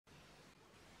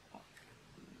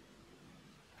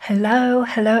Hello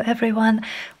everyone,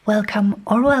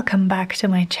 welcome back to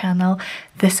my channel.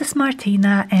 This is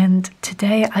Martina, and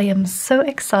today I am so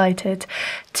excited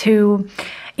to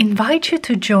invite you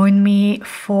to join me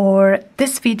for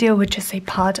this video, which is a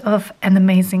part of an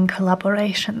amazing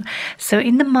collaboration. So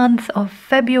in the month of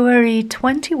February,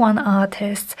 21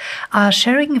 artists are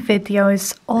sharing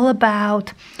videos all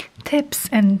about tips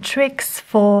and tricks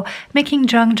for making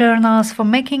junk journals, for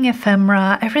making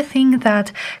ephemera, everything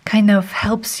that kind of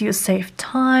helps you save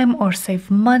time or save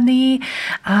money,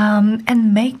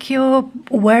 and make your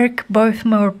work both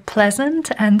more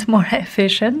pleasant and more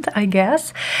efficient, I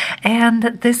guess.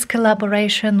 And this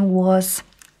collaboration was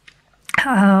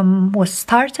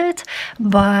started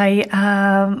by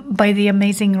the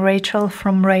amazing Rachel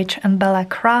from RachandBella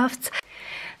Crafts.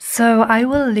 So I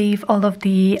will leave all of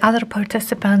the other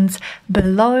participants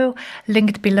below,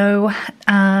 linked below,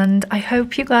 and I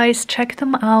hope you guys check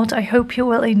them out. I hope you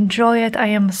will enjoy it. I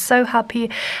am so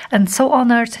happy and so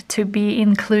honored to be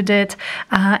included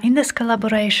in this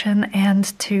collaboration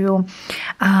and to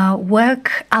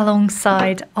work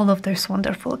alongside all of those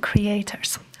wonderful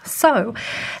creators. So,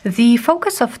 the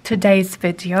focus of today's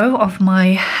video, of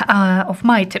my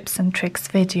tips and tricks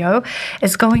video,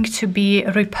 is going to be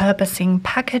repurposing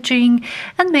packaging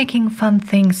and making fun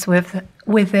things with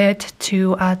it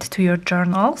to add to your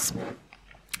journals.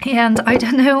 And I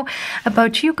don't know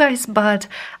about you guys, but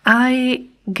I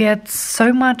get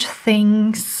so much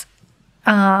things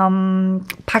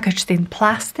packaged in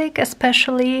plastic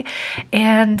especially,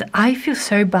 and I feel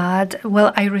so bad.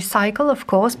 Well, I recycle, of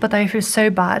course, but I feel so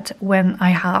bad when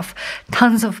I have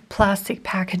tons of plastic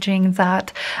packaging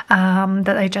that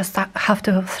I just have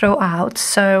to throw out.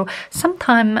 So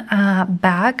sometime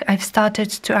back I've started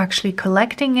to actually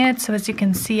collecting it. So as you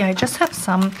can see, I just have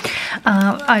some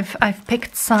I've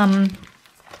picked some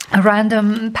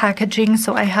random packaging.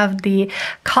 So I have the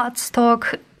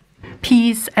cardstock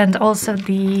piece and also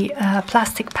the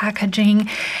plastic packaging,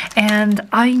 and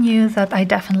I knew that I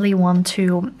definitely want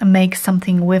to make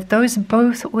something with those,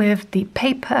 both with the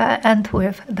paper and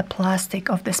with the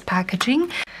plastic of this packaging,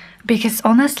 because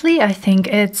honestly I think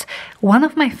it's one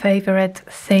of my favorite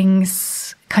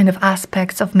things, kind of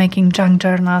aspects of making junk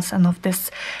journals and of this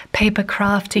paper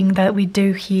crafting that we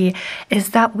do here, is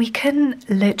that we can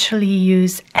literally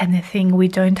use anything. We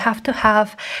don't have to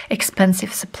have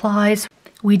expensive supplies.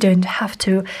 We don't have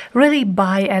to really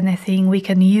buy anything. We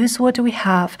can use what we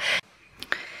have.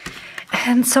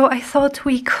 And so I thought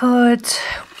we could,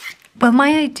 well,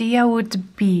 my idea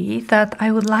would be that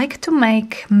I would like to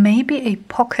make maybe a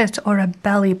pocket or a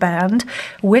belly band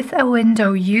with a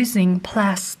window using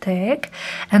plastic.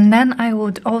 And then I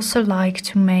would also like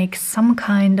to make some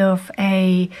kind of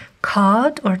a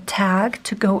card or tag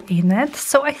to go in it.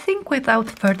 So I think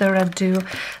without further ado,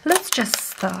 let's just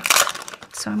start.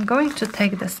 So I'm going to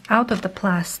take this out of the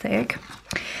plastic,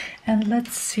 and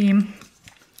let's see.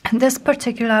 This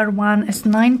particular one is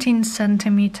 19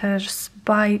 centimeters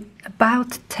by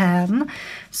about 10,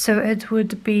 so it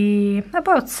would be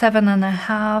about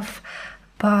 7.5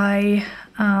 by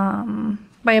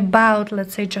about,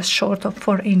 let's say, just short of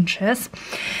 4 inches.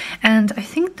 And I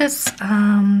think this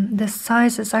this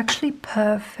size is actually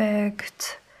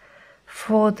perfect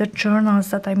for the journals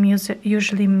that I'm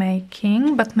usually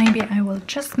making, but maybe I will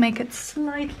just make it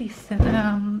slightly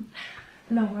thin,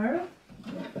 lower.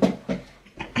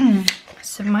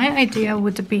 So my idea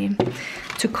would be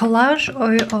to collage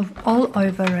oil all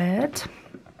over it.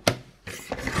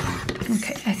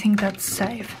 Okay, I think that's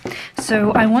safe.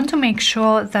 So I want to make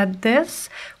sure that this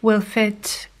will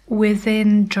fit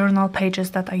within journal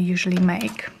pages that I usually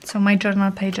make. So my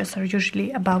journal pages are usually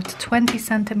about 20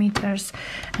 centimeters,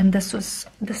 and this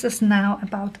is now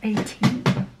about 18.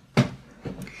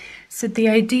 So the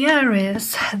idea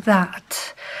is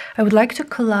that I would like to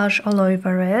collage all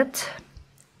over it,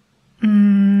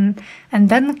 and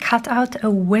then cut out a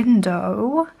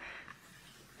window.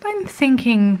 I'm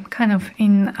thinking kind of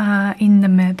in the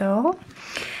middle,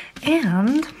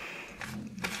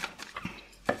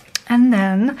 and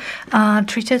then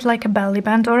treat it like a belly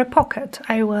band or a pocket.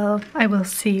 I will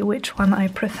see which one I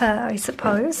prefer, I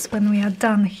suppose, when we are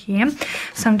done here.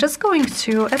 So I'm just going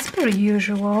to, as per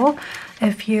usual,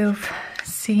 if you've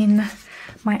seen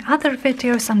my other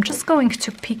videos, I'm just going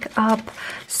to pick up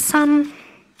some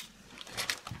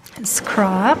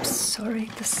scraps. Sorry,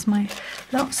 this is my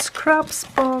little scraps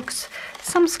box.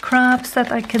 Some scraps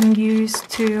that I can use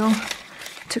to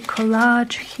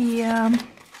collage here,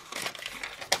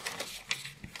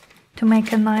 to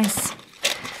make a nice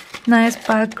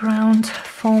background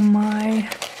for my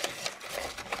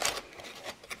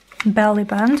belly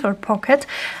band or pocket.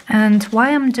 And why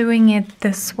I'm doing it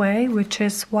this way, which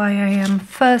is why I am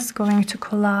first going to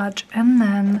collage and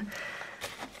then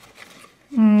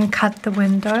cut the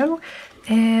window,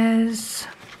 is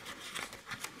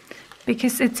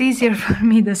because it's easier for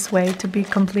me this way, to be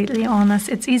completely honest.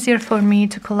 It's easier for me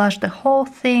to collage the whole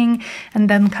thing and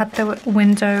then cut the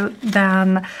window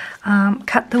than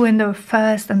cut the window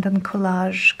first and then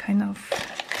collage kind of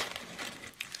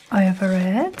over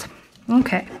it.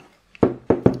 Okay,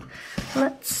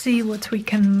 let's see what we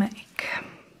can make.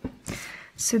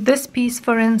 So this piece,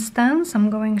 for instance, I'm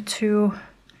going to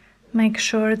make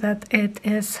sure that it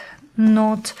is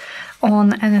not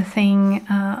on anything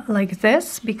like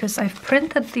this, because I've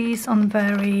printed these on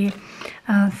very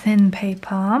thin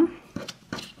paper,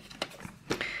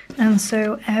 and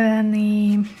so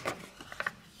any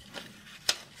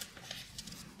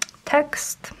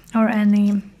text or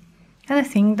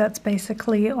anything that's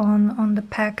basically on the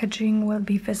packaging will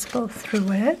be visible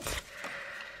through it.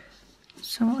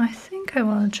 So I think I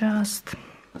will just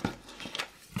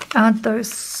add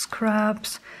those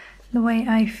scraps the way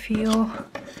I feel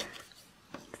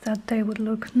that they would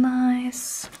look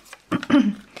nice.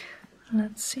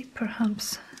 Let's see,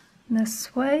 perhaps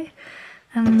this way,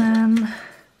 and then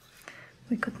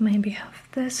we could maybe have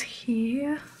this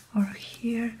here or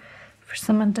here for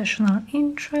some additional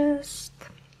interest.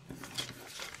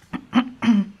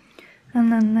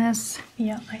 And then this,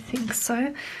 yeah, I think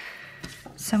so.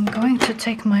 So I'm going to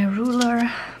take my ruler.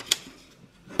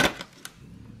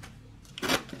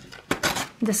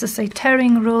 This is a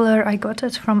tearing ruler. I got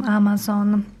it from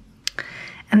Amazon,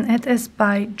 and it is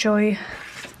by Joy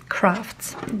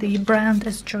Crafts. The brand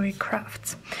is Joy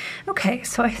Crafts. Okay,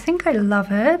 so I think I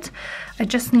love it. I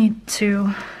just need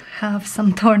to have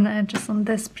some torn edges on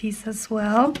this piece as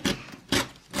well,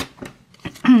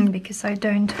 because I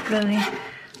don't really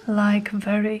like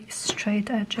very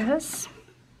straight edges.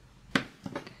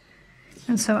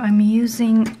 And so I'm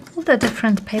using all the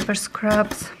different paper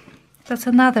scraps. That's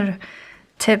another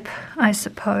tip, I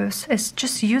suppose, is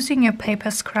just using your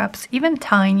paper scraps, even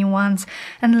tiny ones,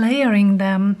 and layering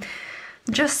them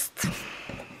just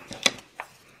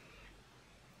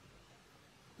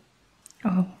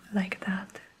like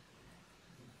that.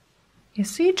 You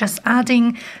see, just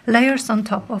adding layers on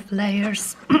top of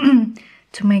layers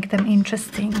to make them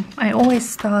interesting. I always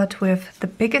start with the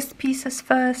biggest pieces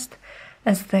first,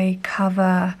 as they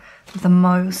cover the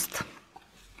most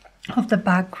of the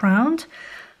background.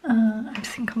 I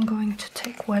think I'm going to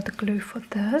take wet glue for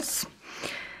this,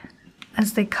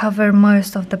 as they cover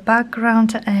most of the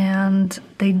background and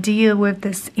they deal with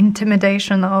this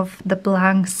intimidation of the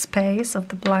blank space, of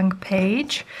the blank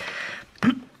page.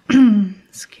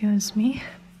 Excuse me.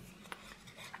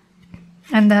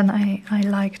 And then I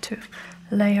like to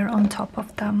layer on top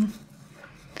of them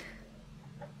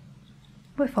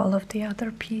with all of the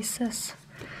other pieces.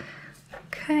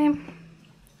 Okay,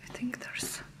 I think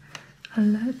there's a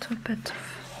little bit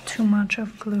too much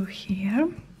of glue here.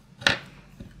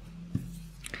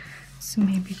 So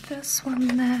maybe this one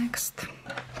next.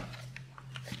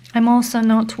 I'm also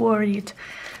not worried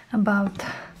about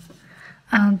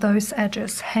those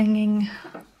edges hanging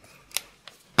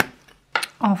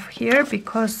off here,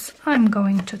 because I'm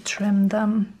going to trim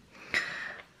them.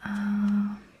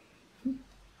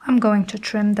 I'm going to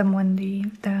trim them when the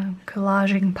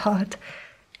collaging part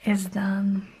is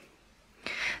done.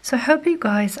 So I hope you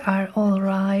guys are all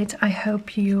right. I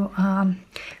hope you are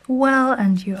well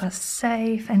and you are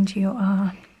safe and you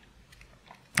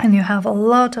have a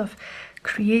lot of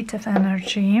creative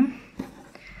energy.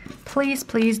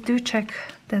 Please do check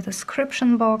the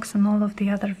description box and all of the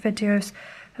other videos.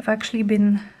 I've actually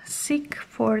been sick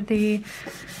for the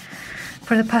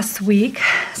past week,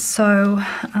 so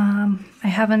I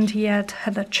haven't yet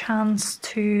had a chance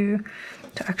to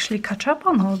actually catch up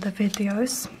on all the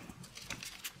videos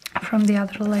from the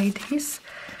other ladies,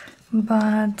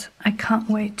 but I can't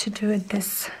wait to do it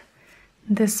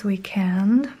this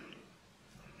weekend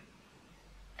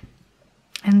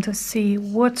and to see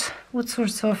what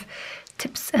sorts of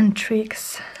tips and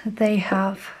tricks they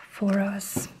have for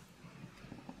us.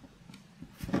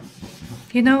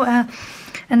 You know,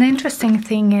 an interesting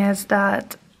thing is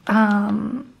that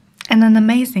and an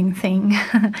amazing thing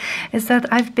is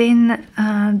that I've been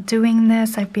doing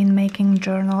this, I've been making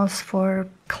journals for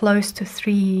close to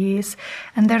 3 years,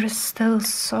 and there is still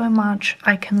so much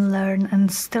I can learn,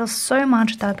 and still so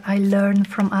much that I learn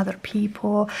from other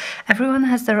people. Everyone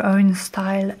has their own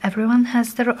style, everyone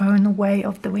has their own way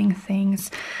of doing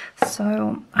things.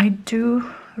 So I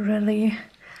do really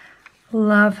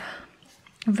love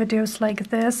videos like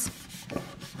this,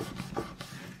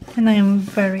 And I am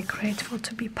very grateful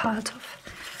to be part of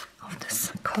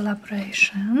this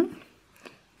collaboration.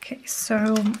 Okay,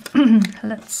 so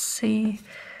let's see.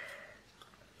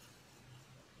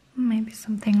 Maybe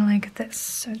something like this.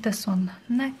 So this one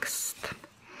next.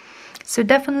 So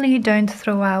definitely don't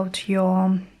throw out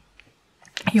your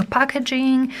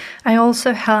packaging. I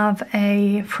also have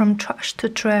a From Trash to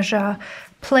Treasure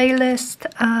playlist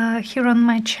here on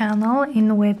my channel,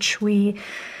 in which we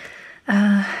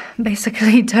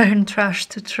basically turn trash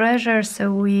to treasure.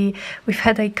 So we've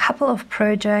had a couple of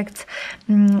projects.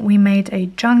 We made a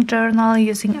junk journal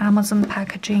using Amazon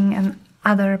packaging and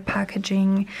other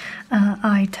packaging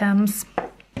items.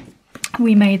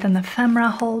 We made an ephemera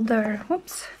holder.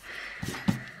 Whoops.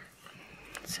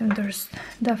 So there's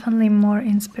definitely more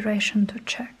inspiration to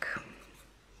check.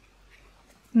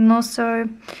 And also,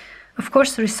 of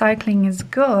course, recycling is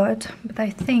good, but I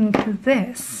think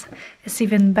this is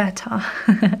even better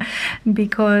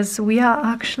because we are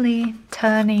actually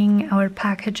turning our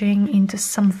packaging into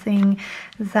something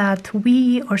that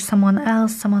we or someone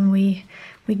else, someone we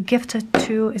gifted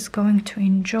to, is going to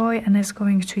enjoy and is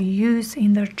going to use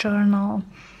in their journal.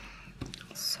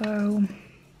 So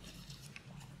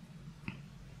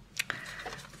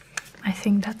I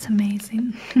think that's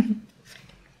amazing.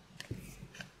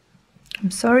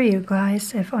 I'm sorry, you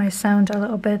guys, if I sound a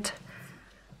little bit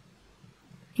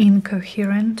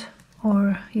incoherent,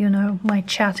 or, you know, my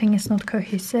chatting is not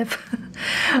cohesive.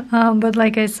 But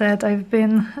like I said, I've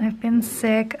been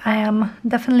sick. I am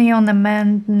definitely on the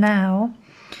mend now,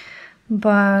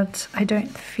 but I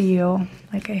don't feel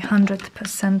like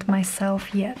 100%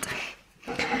 myself yet.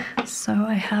 So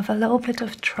I have a little bit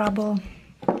of trouble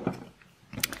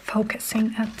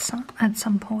focusing at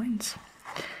some points.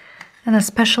 And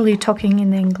especially talking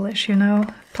in English, you know,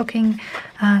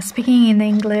 speaking in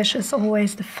English is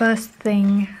always the first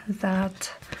thing that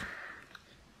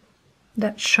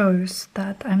shows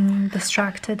that I'm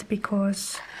distracted,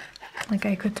 because like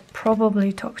I could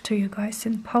probably talk to you guys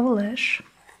in Polish,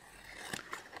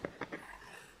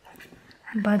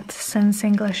 but since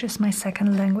English is my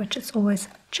second language, it's always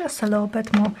just a little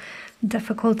bit more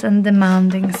difficult and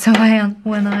demanding. So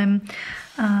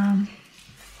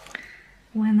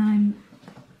when I'm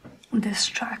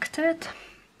distracted,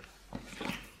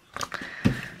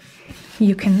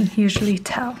 you can usually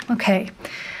tell. Okay,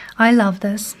 I love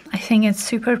this. I think it's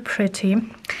super pretty.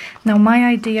 Now my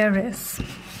idea is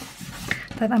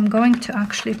that I'm going to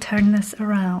actually turn this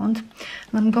around,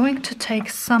 and I'm going to take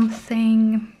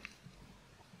something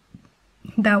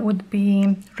that would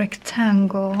be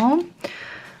rectangle.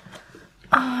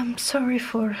 I'm sorry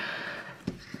for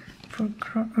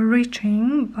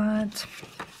reaching, but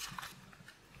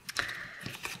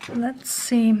let's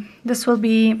see. This will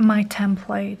be my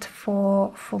template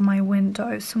for my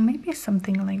window, so maybe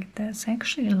something like this. I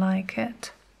actually like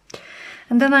it.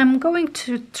 And then I'm going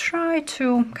to try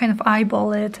to kind of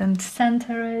eyeball it and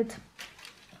center it.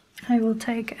 I will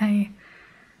take a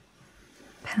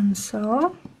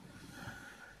pencil,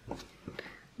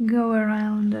 go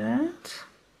around it.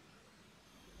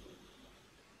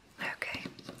 Okay.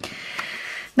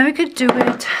 Now you could do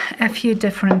it a few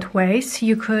different ways.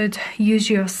 You could use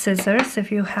your scissors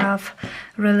if you have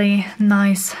really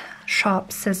nice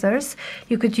sharp scissors.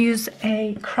 You could use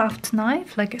a craft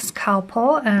knife like a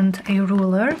scalpel and a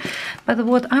ruler, but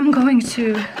what I'm going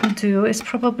to do is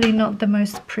probably not the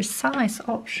most precise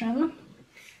option,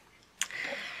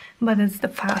 but it's the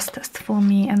fastest for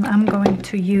me, and I'm going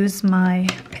to use my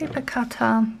paper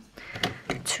cutter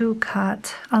to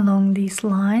cut along these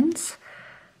lines.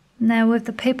 Now with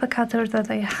the paper cutter that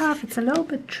I have, it's a little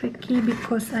bit tricky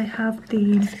because I have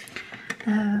the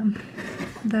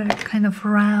kind of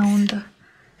round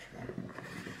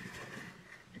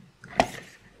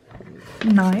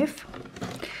knife,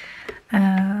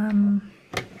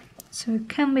 so it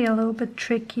can be a little bit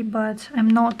tricky, but I'm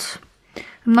not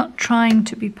trying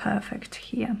to be perfect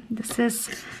here. This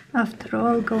is, after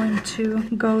all, going to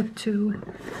go to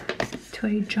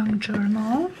a junk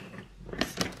journal.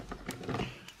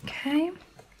 Okay,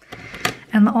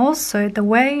 and also the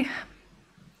way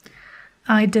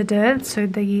I did it, so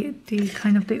the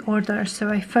kind of the order, so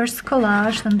I first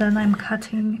collaged and then I'm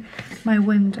cutting my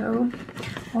window,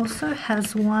 also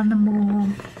has one more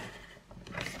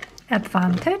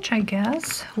advantage, I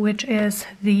guess, which is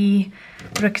the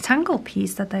rectangle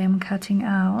piece that I am cutting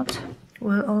out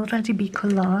will already be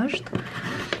collaged,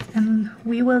 and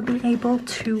we will be able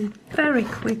to very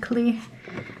quickly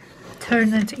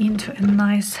turn it into a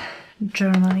nice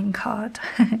journaling card.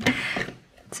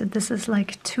 So this is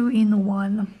like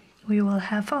 2-in-1. We will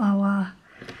have our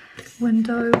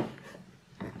window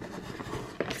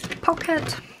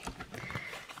pocket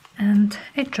and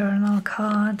a journal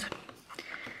card.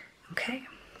 Okay,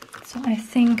 so I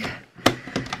think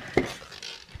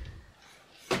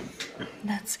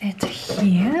that's it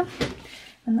here.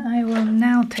 And I will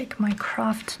now take my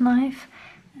craft knife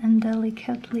and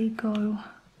delicately go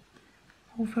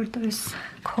over those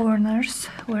corners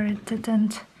where it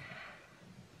didn't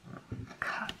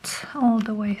cut all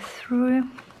the way through.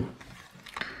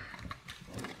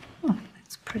 Oh,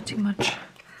 it's pretty much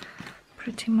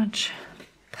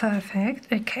perfect.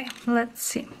 Okay, let's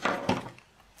see.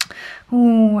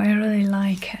 Oh, I really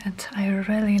like it. I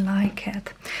really like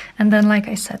it. And then, like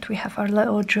I said, we have our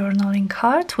little journaling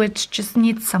card, which just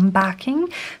needs some backing.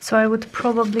 So I would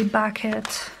probably back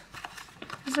it.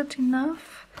 Is it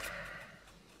enough?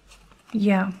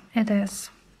 Yeah, it is.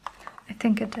 I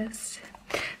think it is.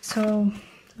 So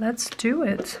let's do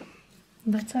it.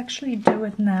 Let's actually do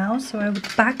it now. So I would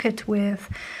back it with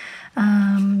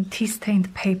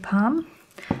tea-stained paper.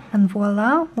 And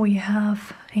voila, we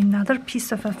have another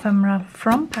piece of ephemera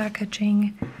from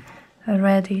packaging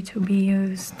ready to be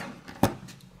used.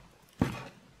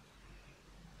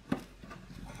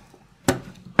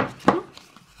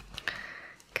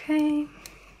 Okay,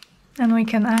 and we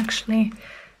can actually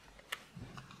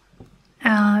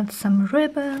add some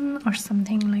ribbon or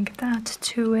something like that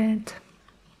to it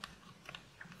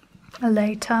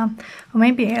later, or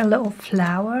maybe a little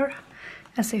flower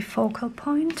as a focal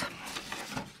point.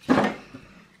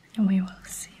 And we will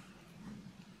see.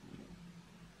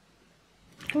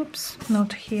 Oops,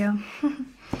 not here.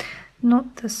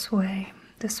 Not this way.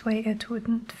 This way it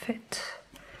wouldn't fit.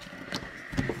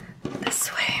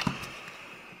 This way.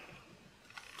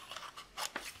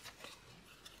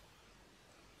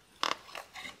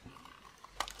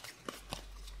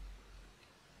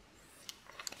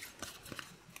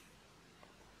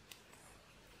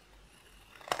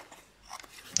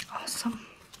 Awesome.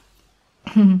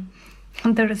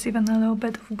 And there is even a little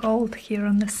bit of gold here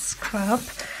on this scrap.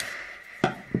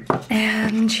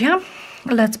 And yeah,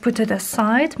 let's put it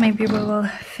aside. Maybe we will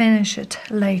finish it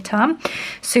later.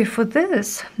 So for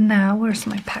this, now where's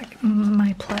my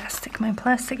plastic? My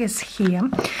plastic is here.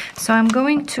 So I'm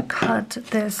going to cut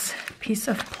this piece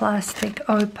of plastic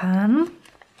open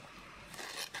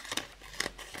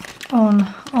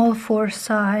on all four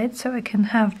sides so I can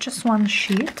have just one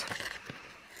sheet.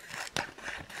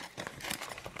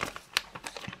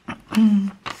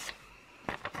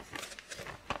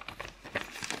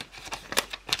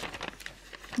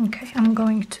 Okay, I'm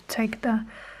going to take the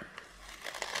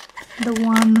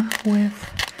one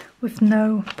with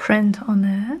no print on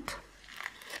it.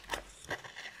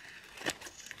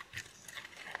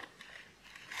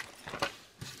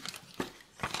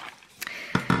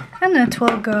 And it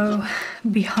will go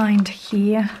behind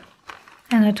here,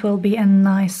 and it will be a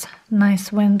nice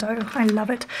window. I love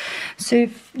it. So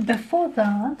before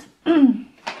that,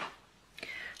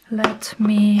 let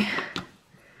me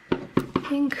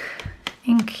ink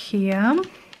here.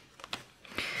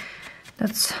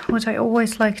 That's what I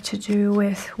always like to do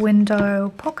with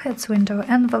window pockets, window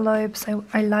envelopes.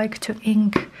 I like to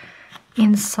ink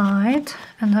inside,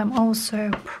 and I'm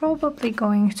also probably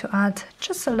going to add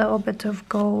just a little bit of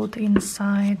gold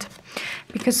inside,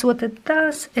 because what it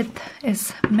does, it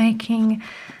is making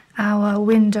our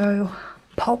window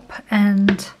pop,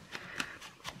 and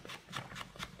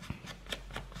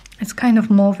it's kind of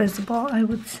more visible, I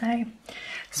would say.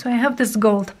 So I have this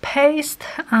gold paste.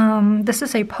 This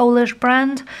is a Polish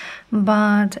brand,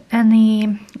 but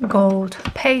any gold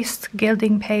paste,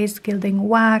 gilding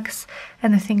wax,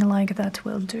 anything like that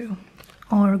will do,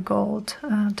 or gold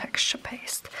texture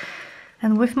paste.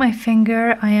 And with my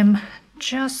finger I am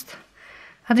just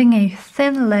adding a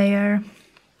thin layer,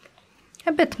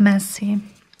 a bit messy.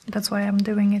 That's why I'm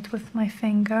doing it with my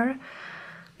finger,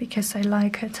 because I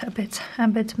like it a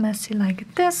bit messy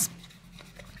like this.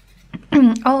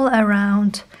 All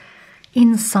around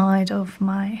inside of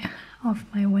my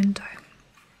window.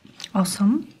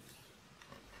 Awesome.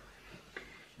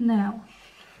 Now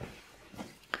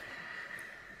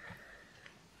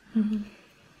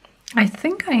I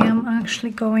think I am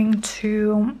actually going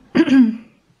to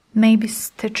maybe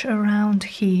stitch around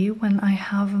here when I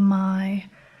have my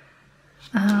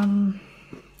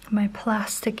my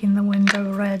plastic in the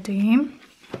window ready.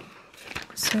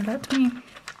 So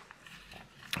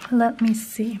let me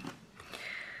see.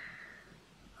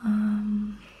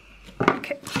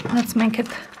 Okay, let's make it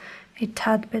a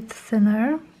tad bit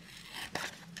thinner.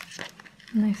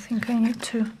 And I think I need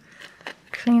to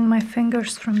clean my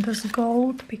fingers from this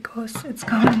gold, because it's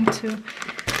going to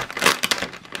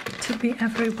be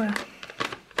everywhere.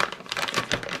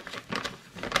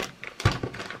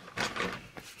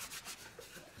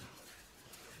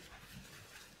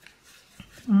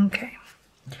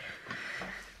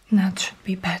 That should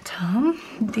be better.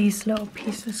 These little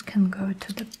pieces can go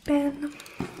to the bin.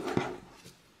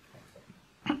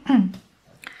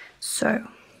 So,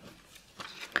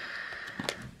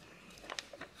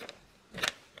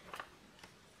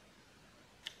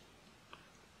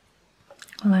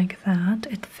 like that,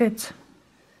 it fits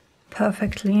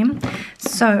perfectly.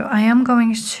 So I am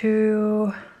going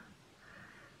to,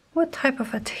 what type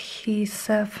of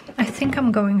adhesive? I think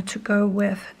I'm going to go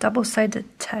with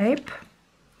double-sided tape,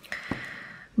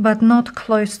 but not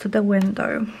close to the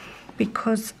window,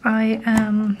 because I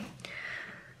am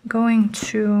going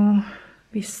to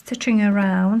be stitching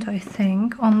around, I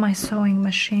think, on my sewing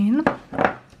machine,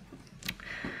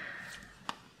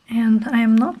 and I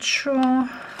am not sure.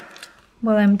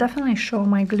 Well, I'm definitely sure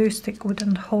my glue stick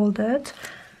wouldn't hold it.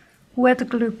 Wet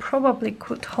glue probably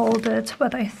could hold it,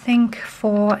 but I think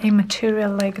for a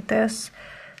material like this,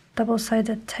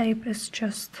 double-sided tape is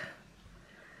just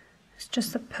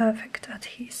a perfect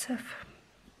adhesive.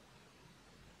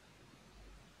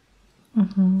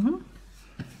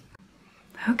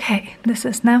 Okay, this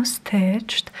is now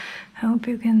stitched. I hope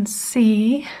you can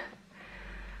see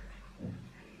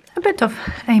a bit of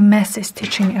a messy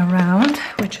stitching around,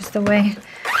 which is the way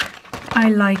I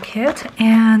like it.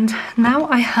 And now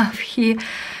I have here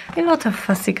a lot of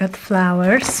fussy cut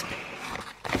flowers,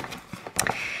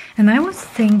 and I was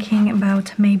thinking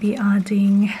about maybe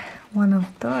adding one of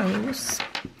those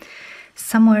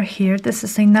somewhere here. This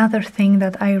is another thing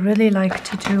that I really like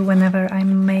to do whenever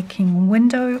I'm making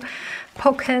window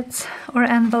pockets or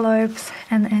envelopes,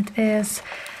 and it is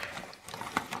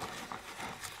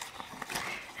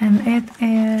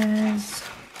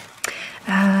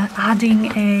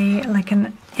adding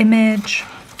an image,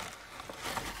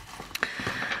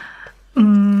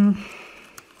 maybe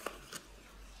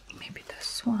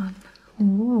this one.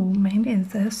 Ooh, maybe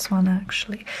this one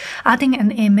actually. Adding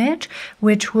an image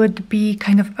which would be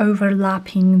kind of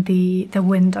overlapping the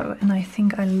window, and I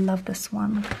think I love this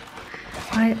one.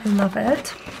 I love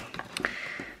it.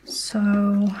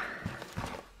 So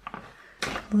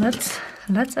let's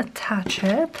attach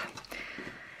it.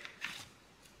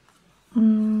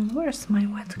 Where's my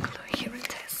wet glue? Here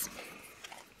it is.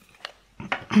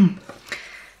 And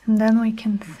then we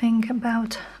can think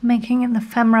about making an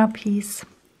ephemera piece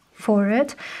for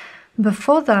it.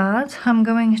 Before that, I'm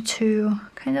going to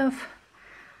kind of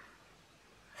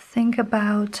think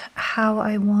about how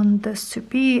I want this to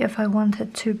be. If I want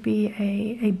it to be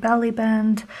a belly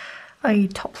band, a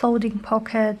top loading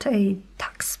pocket, a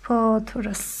tuck spot, or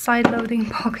a side loading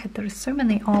pocket. There are so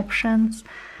many options,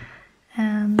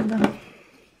 and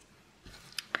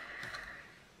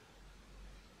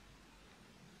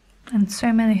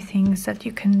so many things that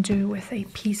you can do with a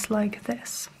piece like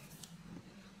this.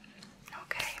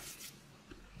 Okay,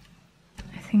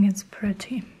 I think it's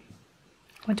pretty.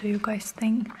 What do you guys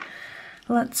think?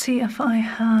 Let's see if I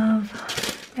have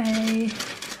a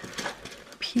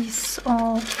piece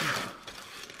of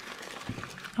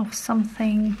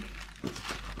something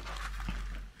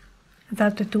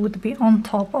that it would be on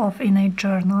top of in a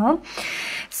journal.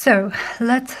 So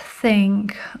let's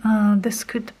think, this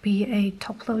could be a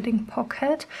top loading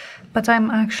pocket, but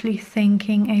I'm actually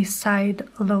thinking a side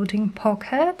loading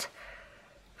pocket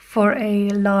for a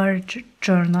large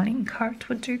journaling card.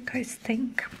 What do you guys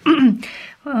think?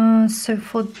 So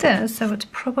for this, I would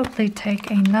probably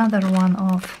take another one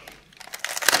of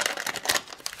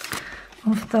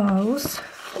those.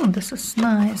 Oh, this is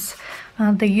nice.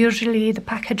 The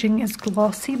packaging is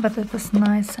glossy, but it is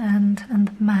nice and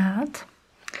matte.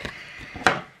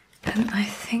 And I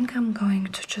think I'm going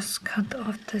to just cut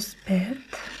off this bit.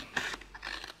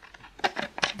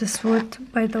 This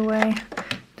would, by the way,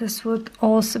 this would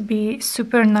also be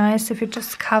super nice if you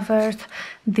just covered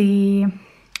the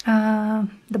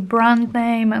brand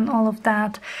name and all of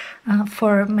that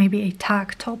for maybe a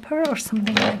tag topper or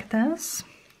something like this.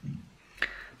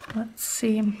 Let's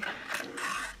see.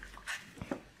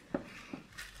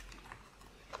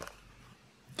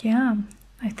 Yeah,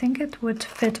 I think it would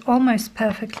fit almost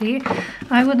perfectly.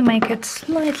 I would make it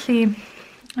slightly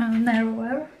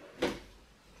narrower.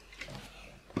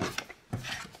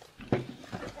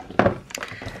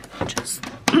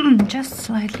 Just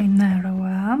slightly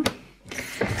narrower.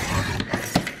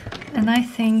 And I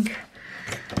think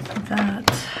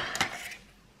that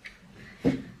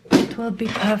it will be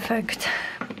perfect.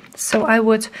 So I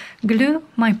would glue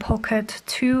my pocket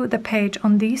to the page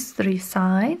on these three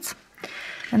sides,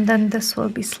 and then this will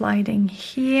be sliding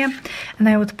here, and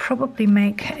I would probably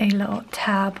make a little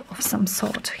tab of some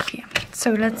sort here.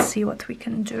 So let's see what we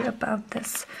can do about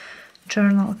this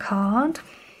journal card.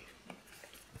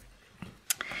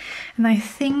 And I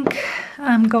think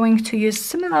I'm going to use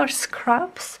similar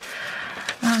scraps,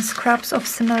 scraps of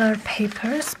similar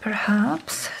papers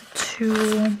perhaps,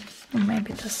 to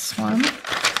maybe this one.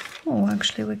 Oh,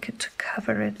 actually we could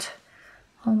cover it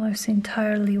almost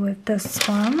entirely with this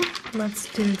one.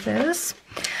 Let's do this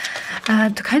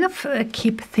to kind of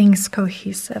keep things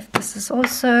cohesive. This is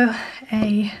also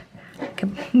a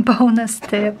bonus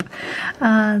tip,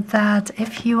 that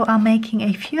if you are making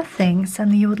a few things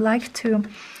and you would like to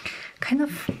kind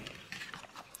of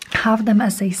have them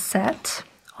as a set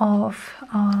of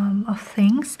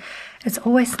things, it's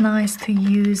always nice to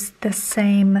use the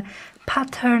same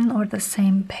pattern or the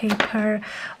same paper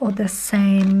or the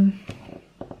same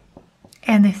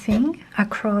anything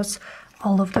across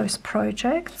all of those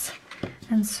projects,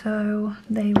 and so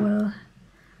they will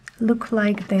look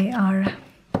like they are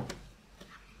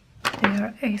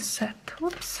a set.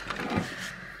 Whoops,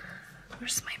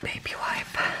 where's my baby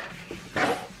wipe?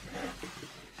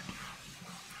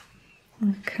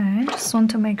 Okay, just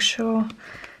want to make sure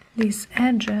these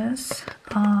edges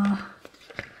are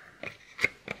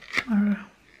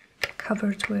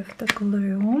covered with the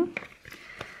glue.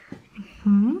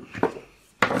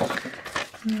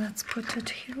 Let's put it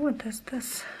here with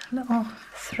this little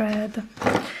thread.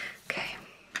 Okay.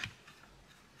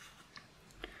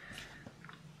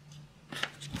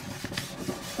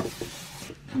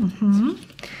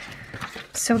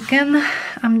 So again,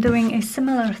 I'm doing a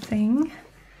similar thing,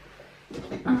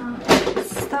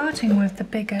 starting with the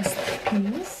biggest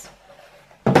piece,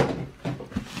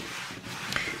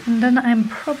 and then I'm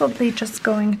probably just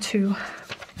going to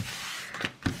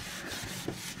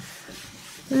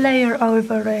layer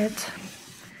over it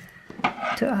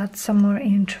to add some more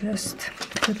interest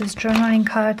to this journaling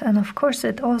card. And of course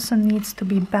it also needs to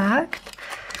be backed,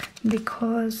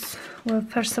 because, well,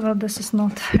 first of all, this is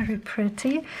not very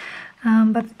pretty,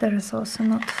 but there is also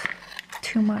not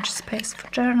too much space for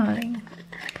journaling.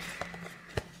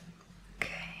 Okay.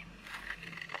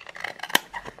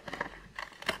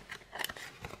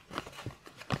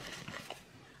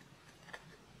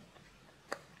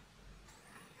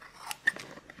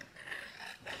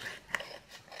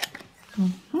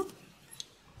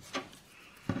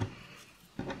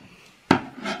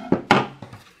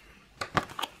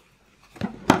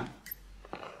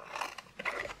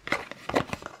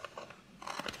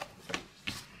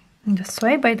 This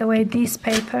way. By the way, these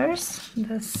papers,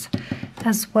 this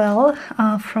as well,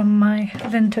 are from my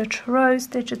Vintage Rose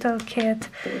digital kit,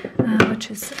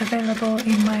 which is available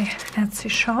in my Etsy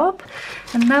shop.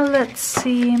 And now let's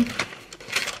see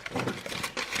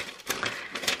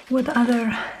what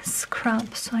other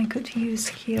scraps I could use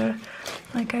here.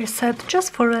 Like I said,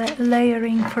 just for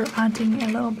layering, for adding a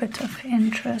little bit of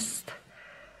interest.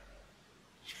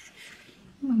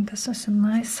 And this is a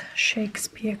nice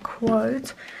Shakespeare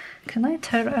quote. Can I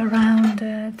tear around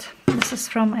it? This is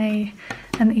from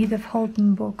an Edith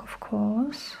Holden book, of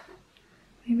course.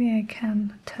 Maybe I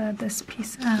can tear this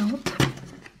piece out.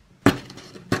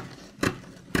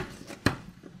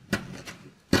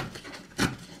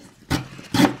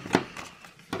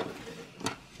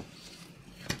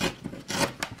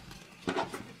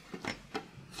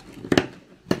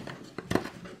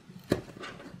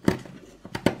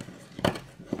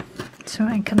 So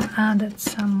I can add it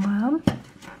somewhere.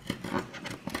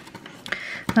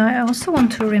 Now I also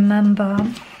want to remember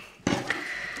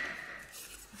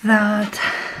that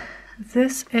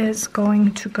this is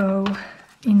going to go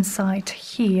inside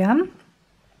here.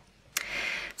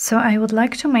 So I would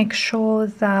like to make sure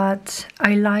that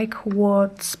I like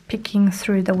what's peeking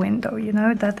through the window, you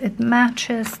know, that it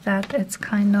matches, that it's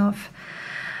kind of...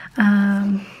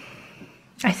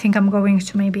 I think I'm going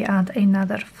to maybe add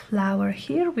another flower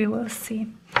here. We will see.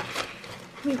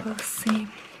 We will see.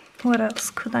 What else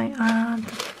could I add?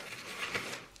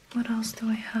 What else do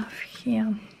I have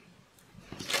here?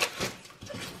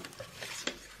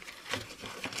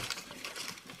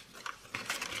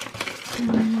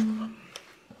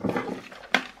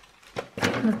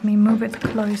 Let me move it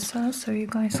closer so you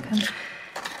guys can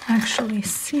actually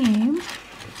see.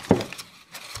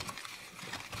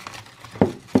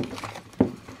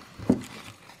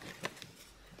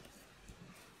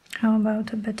 How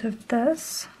about a bit of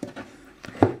this?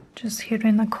 Just here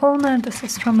in the corner. This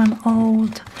is from an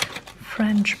old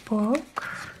French book.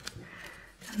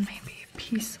 And maybe a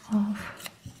piece of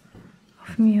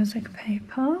music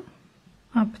paper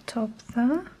up top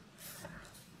there.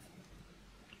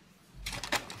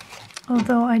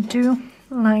 Although I do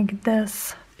like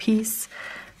this piece.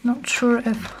 Not sure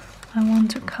if I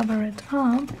want to cover it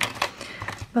up,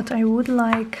 but I would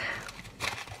like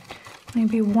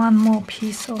maybe one more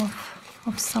piece of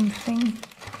something.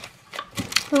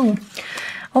 Oh,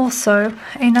 also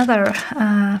another,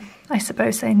 I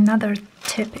suppose another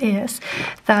tip is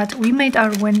that we made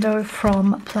our window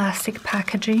from plastic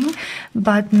packaging,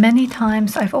 but many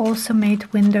times I've also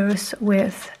made windows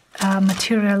with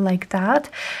material like that.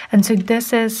 And so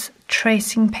this is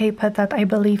tracing paper that I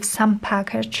believe some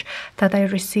package that I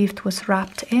received was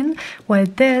wrapped in, where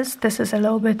this is a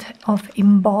little bit of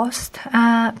embossed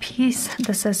piece.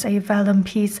 This is a vellum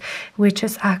piece which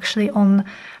is actually on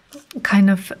kind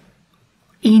of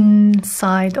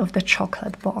inside of the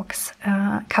chocolate box,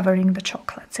 covering the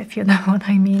chocolates, if you know what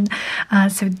I mean.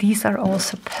 So these are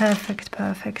also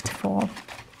perfect for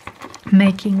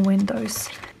making windows.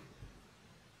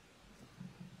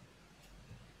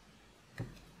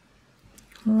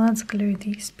 Let's glue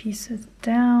these pieces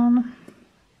down.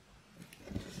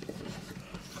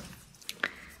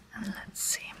 And let's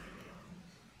see.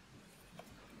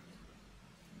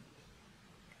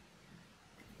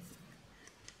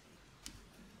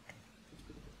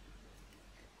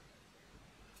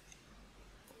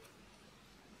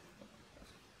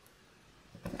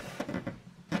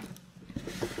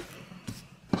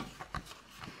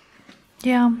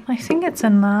 Yeah, I think it's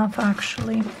enough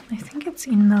actually. I think it's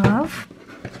enough.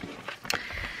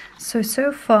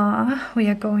 So far we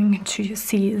are going to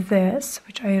see this,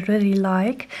 which I really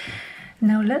like.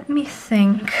 Now let me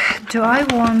think, do I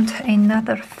want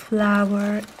another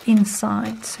flower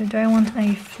inside? So do I want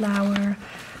a flower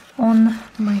on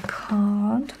my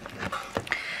card?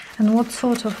 And what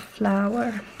sort of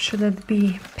flower? Should it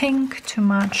be pink to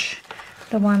match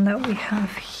the one that we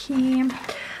have here?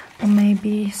 Or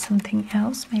maybe something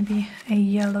else, maybe a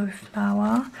yellow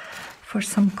flower for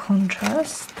some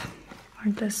contrast?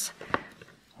 Or this,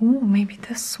 oh, maybe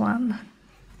this one.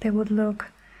 They would look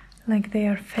like they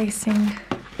are facing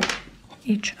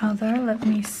each other. Let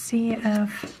me see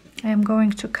if I am going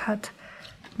to cut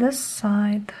this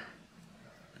side.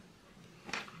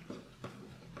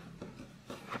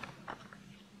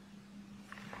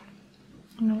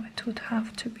 No, it would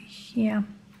have to be here.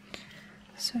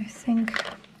 So I think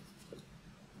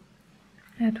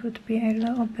it would be a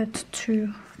little bit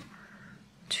too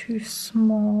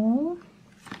small.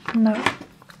 No,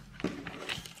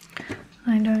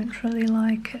 I don't really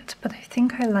like it, but I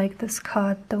think I like this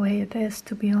card the way it is,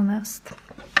 to be honest.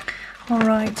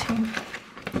 Alrighty,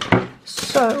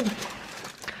 so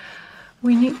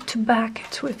we need to back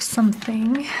it with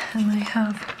something, and I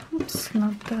have, oops,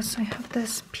 not this, I have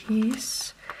this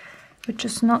piece, which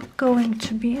is not going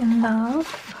to be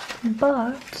enough,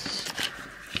 but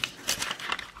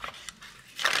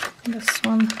this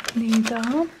one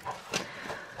neither.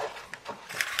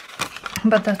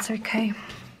 But that's okay.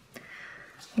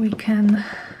 We can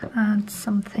add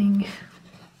something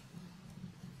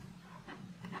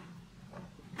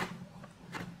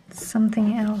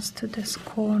else to this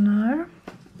corner.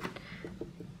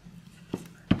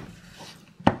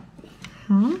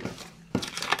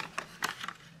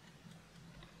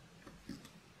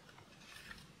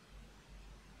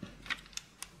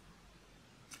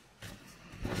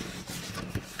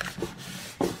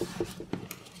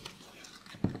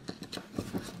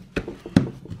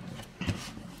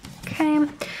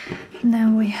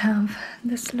 Now we have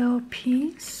this little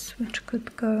piece which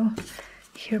could go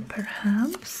here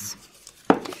perhaps.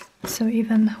 So we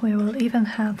will even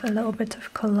have a little bit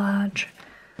of collage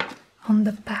on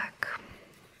the back,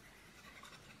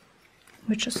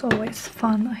 which is always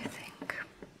fun, I think.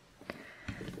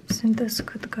 So this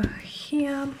could go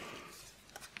here,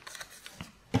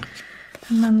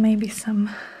 and then maybe some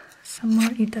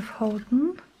more Edith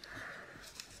Holden.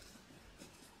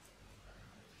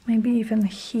 Maybe even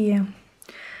here,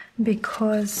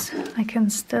 because I can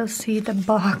still see the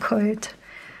barcode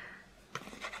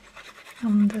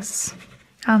on this,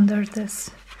 under this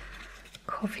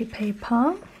coffee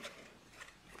paper.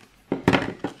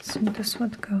 So this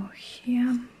would go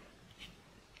here.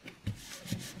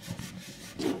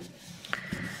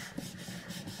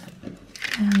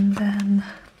 And then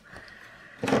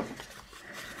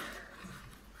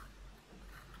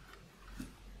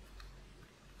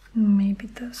maybe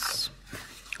this.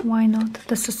 Why not?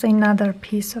 This is another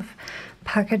piece of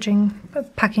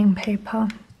packing paper,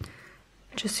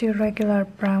 just your regular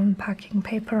brown packing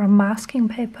paper or masking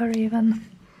paper even.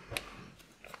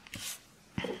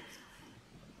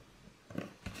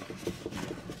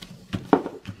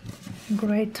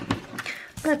 Great.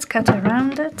 Let's cut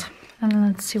around it and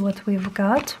let's see what we've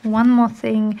got. One more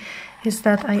thing is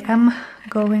that I am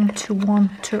going to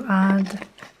want to add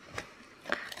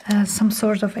some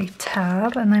sort of a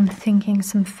tab, and I'm thinking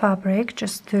some fabric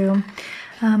just to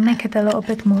make it a little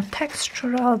bit more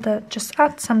textural, that just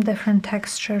add some different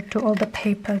texture to all the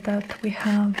paper that we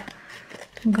have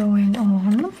going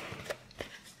on.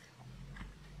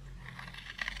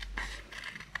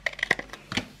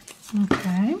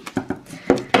 Okay,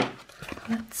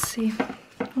 let's see.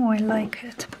 Oh, I like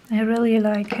it. I really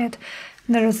like it.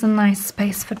 There is a nice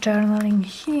space for journaling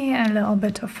here, a little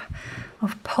bit of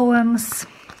poems.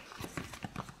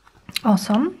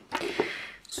 Awesome.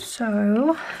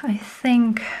 So I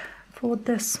think for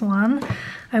this one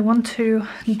I want to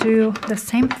do the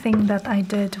same thing that I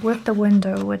did with the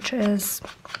window, which is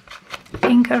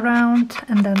ink around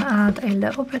and then add a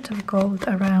little bit of gold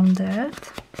around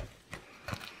it.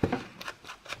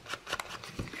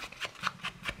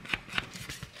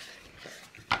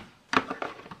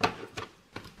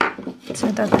 So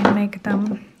that I make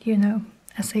them, you know,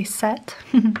 as a set,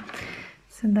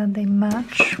 so that they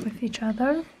match with each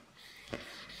other.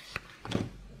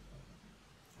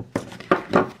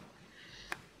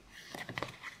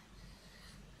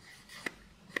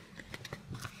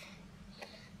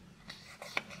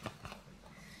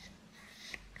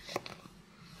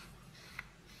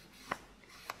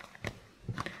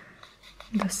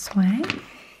 This way.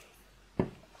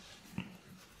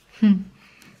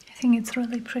 I think it's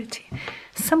really pretty.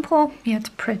 Simple yet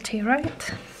pretty,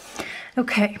 right?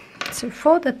 Okay, so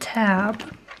for the tab,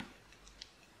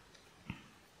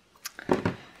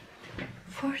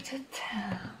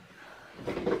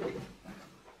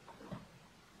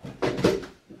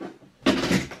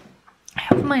 I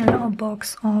have my little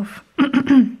box of,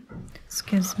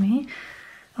 excuse me,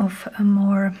 of a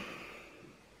more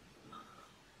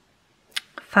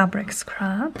fabric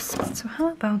scraps. So how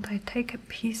about I take a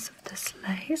piece of this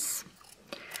lace,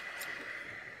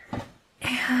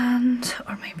 and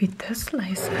or maybe this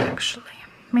lace actually,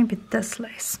 maybe this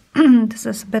lace. This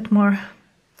is a bit more,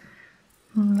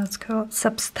 let's go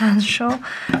substantial,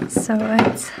 so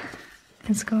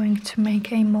it's going to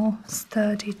make a more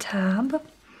sturdy tab.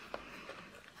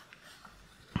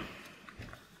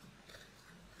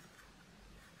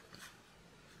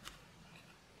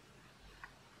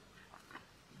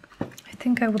 I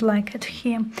think I would like it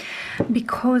here,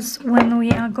 because when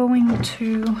we are going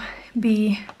to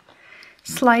be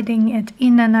sliding it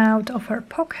in and out of our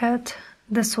pocket,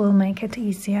 this will make it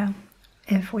easier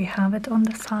if we have it on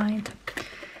the side.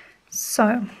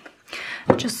 So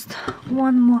just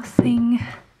one more thing,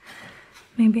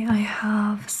 maybe I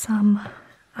have some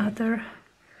other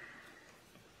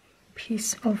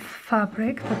piece of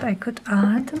fabric that I could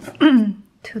add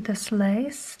to this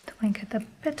lace to make it a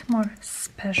bit more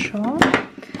special.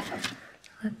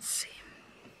 Let's see.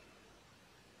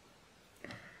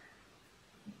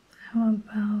 How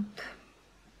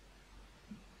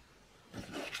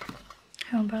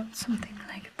about something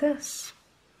like this?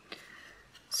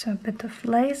 So a bit of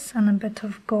lace and a bit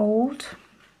of gold.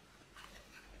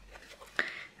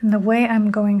 And the way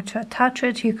I'm going to attach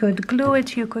it, you could glue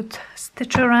it, you could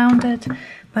stitch around it,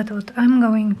 but what I'm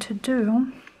going to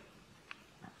do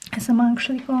is I'm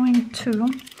actually going to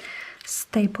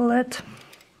staple it,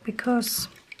 because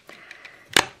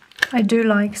I do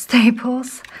like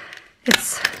staples.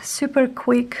 It's super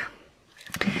quick,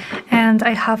 and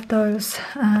I have those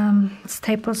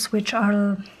staples which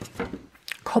are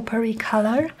coppery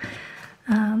color,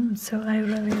 so I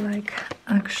really like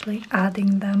actually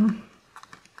adding them.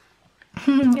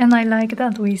 And I like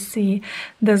that we see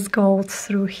this gold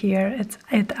through here.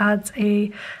 It adds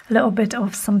a little bit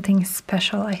of something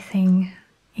special, I think,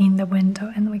 in the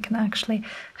window, and we can actually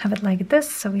have it like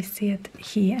this, so we see it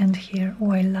here and here.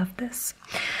 Oh, I love this.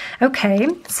 Okay,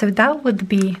 so that would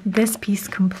be this piece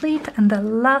complete, and the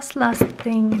last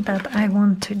thing that I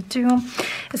want to do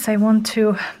is I want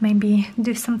to maybe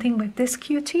do something with this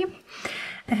cutie.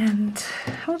 And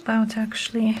how about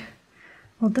actually,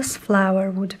 well, this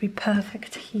flower would be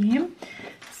perfect here.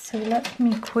 So let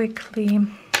me quickly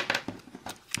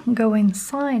go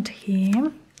inside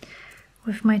here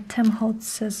with my Tim Holtz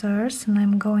scissors, and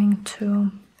I'm going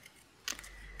to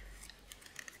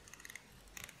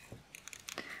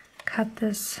cut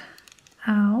this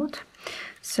out.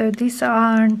 So these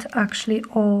aren't actually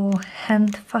all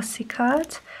hand fussy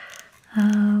cut.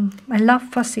 I love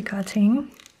fussy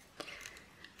cutting,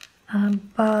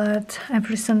 but I've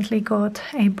recently got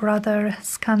a Brother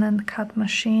scan and cut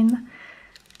machine,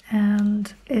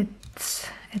 and it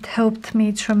helped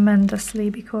me tremendously,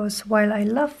 because while I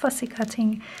love fussy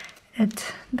cutting,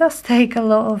 it does take a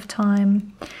lot of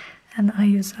time, and I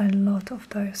use a lot of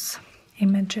those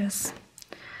images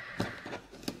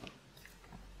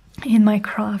in my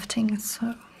crafting.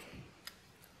 So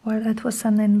while it was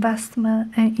an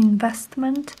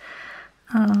investment,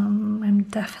 I'm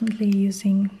definitely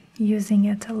using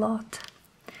it a lot,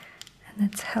 and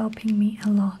it's helping me a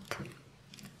lot.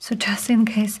 So just in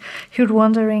case you're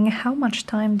wondering how much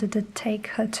time did it take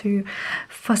her to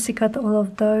fussy cut all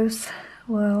of those,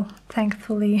 well,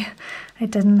 thankfully I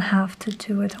didn't have to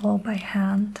do it all by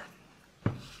hand.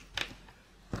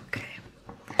 Okay,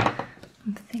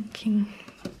 I'm thinking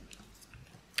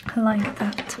like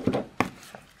that.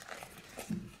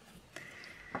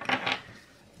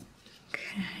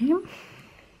 Okay.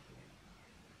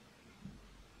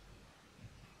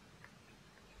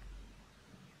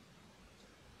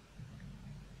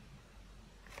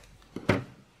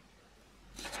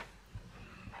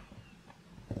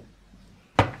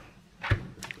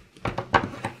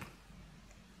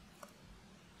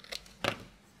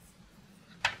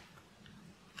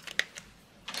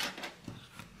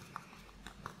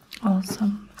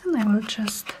 Awesome. And I will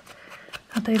just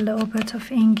add a little bit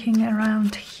of inking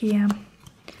around here,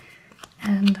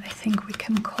 and I think we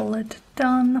can call it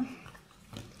done.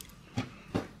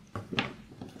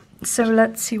 So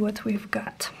let's see what we've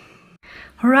got.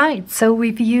 Right, so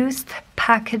we've used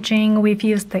packaging, we've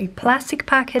used the plastic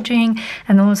packaging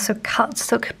and also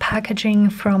cardstock packaging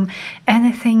from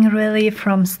anything really,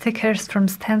 from stickers, from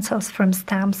stencils, from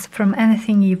stamps, from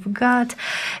anything you've got,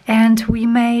 and we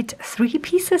made 3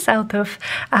 pieces out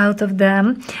of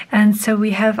them. And so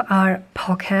we have our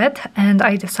pocket, and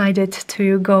I decided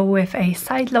to go with a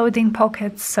side-loading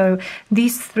pocket, so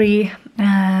these 3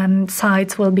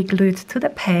 sides will be glued to the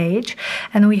page,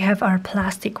 and we have our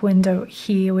plastic window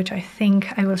here, which I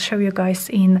think I will show you guys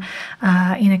in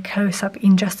a close-up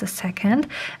in just a second.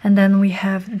 And then we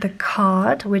have the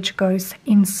card, which goes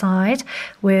inside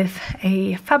with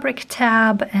a fabric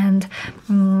tab and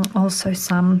also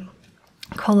some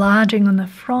collaging on the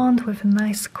front with a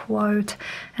nice quote,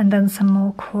 and then some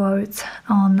more quotes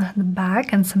on the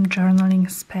back and some journaling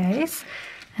space,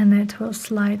 and it will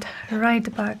slide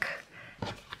right back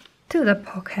to the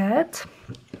pocket.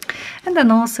 And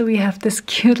then also we have this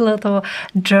cute little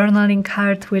journaling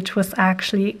card, which was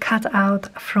actually cut out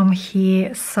from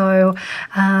here. So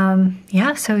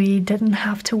yeah, so you didn't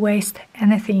have to waste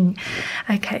anything.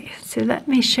 Okay, so let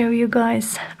me show you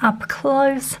guys up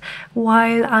close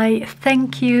while I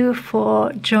thank you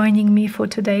for joining me for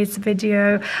today's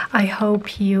video. I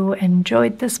hope you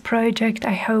enjoyed this project.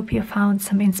 I hope you found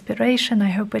some inspiration.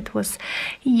 I hope it was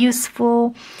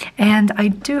useful, and I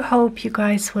do hope you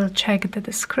guys will check the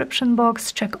description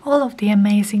box, check all of the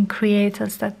amazing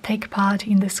creators that take part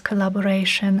in this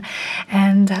collaboration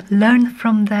and learn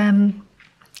from them,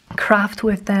 craft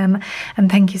with them. And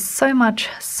thank you so much,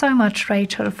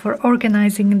 Rachel, for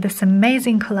organizing this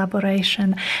amazing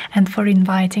collaboration and for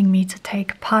inviting me to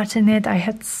take part in it. I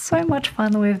had so much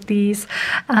fun with these,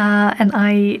 and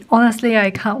I honestly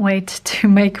can't wait to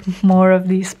make more of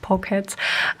these pockets.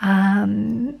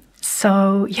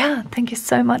 So yeah, thank you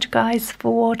so much guys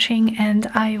for watching, and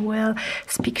I will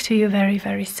speak to you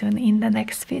very soon in the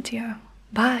next video.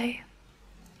 Bye!